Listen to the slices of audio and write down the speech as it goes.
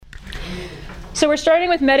So we're starting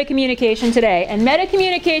with metacommunication today. And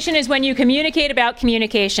metacommunication is when you communicate about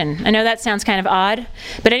communication. I know that sounds kind of odd,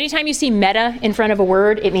 but anytime you see meta in front of a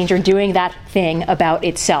word, it means you're doing that thing about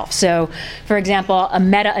itself. So, for example, a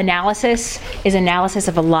meta-analysis is analysis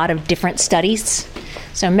of a lot of different studies.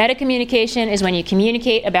 So metacommunication is when you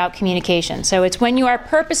communicate about communication. So it's when you are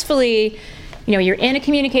purposefully, you're in a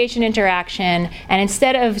communication interaction, and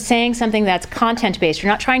instead of saying something that's content-based,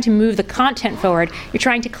 you're not trying to move the content forward, you're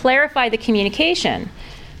trying to clarify the communication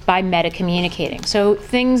by metacommunicating. So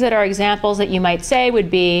things that are examples that you might say would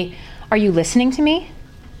be, are you listening to me?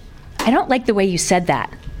 I don't like the way you said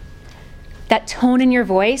that. That tone in your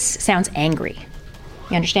voice sounds angry.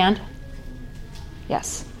 You understand?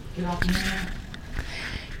 Yes. Get off the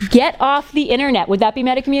internet. Get off the internet. Would that be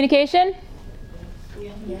metacommunication?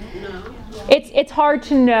 Yeah. No. It's hard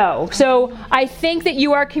to know. So I think that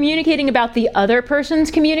you are communicating about the other person's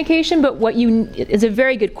communication, but it's a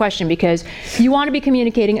very good question because you want to be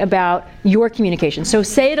communicating about your communication. So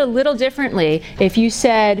say it a little differently. If you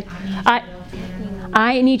said,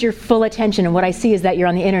 I need your full attention, and what I see is that you're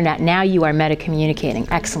on the internet. Now you are metacommunicating.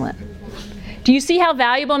 Excellent. Do you see how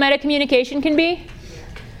valuable metacommunication can be?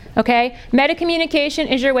 Okay? Metacommunication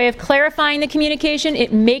is your way of clarifying the communication.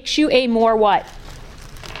 It makes you a more what?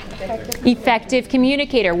 Effective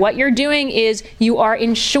communicator. What you're doing is you're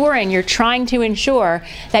trying to ensure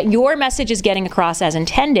that your message is getting across as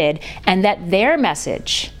intended and that their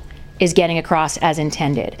message is getting across as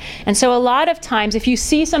intended. And so a lot of times if you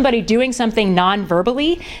see somebody doing something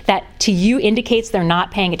non-verbally that to you indicates they're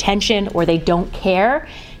not paying attention or they don't care,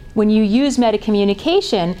 when you use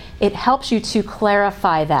metacommunication, it helps you to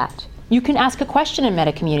clarify that. You can ask a question and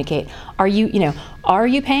metacommunicate. Are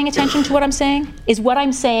you paying attention to what I'm saying? Is what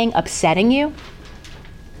I'm saying upsetting you?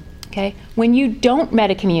 Okay. When you don't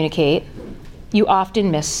metacommunicate, you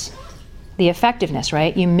often miss the effectiveness,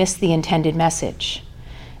 right? You miss the intended message.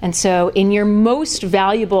 And so in your most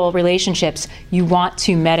valuable relationships, you want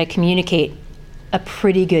to metacommunicate a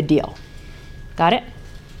pretty good deal. Got it?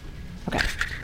 Okay.